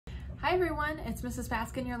Hi everyone, it's Mrs.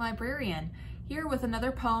 Baskin, your librarian, here with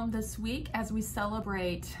another poem this week as we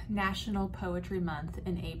celebrate National Poetry Month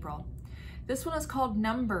in April. This one is called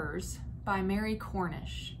Numbers by Mary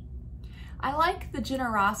Cornish. I like the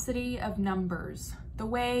generosity of numbers, the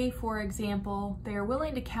way, for example, they are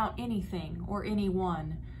willing to count anything or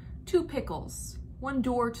anyone. 2 pickles, 1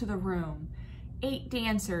 door to the room, 8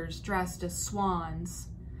 dancers dressed as swans.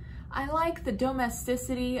 I like the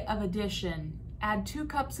domesticity of addition. Add 2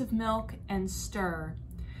 cups of milk and stir.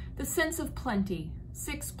 The sense of plenty,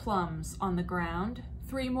 6 plums on the ground,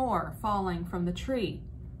 3 more falling from the tree.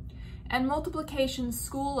 And multiplication's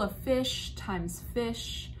school of fish times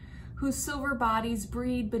fish, whose silver bodies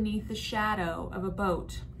breed beneath the shadow of a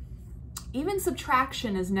boat. Even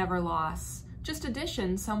subtraction is never loss, just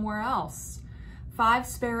addition somewhere else. 5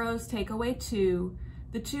 sparrows take away 2,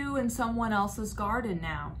 the 2 in someone else's garden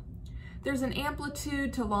now. There's an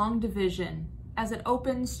amplitude to long division, as it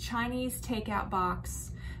opens Chinese takeout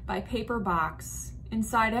box by paper box,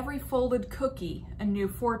 inside every folded cookie a new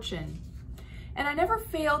fortune. And I never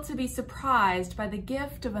fail to be surprised by the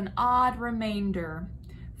gift of an odd remainder,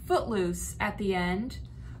 footloose at the end.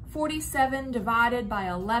 47 divided by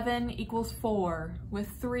 11 equals 4, with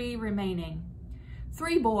 3 remaining.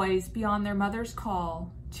 3 boys beyond their mother's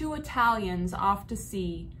call, 2 Italians off to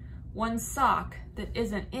sea, 1 sock that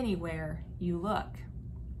isn't anywhere you look.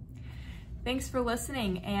 Thanks for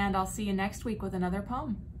listening, and I'll see you next week with another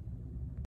poem.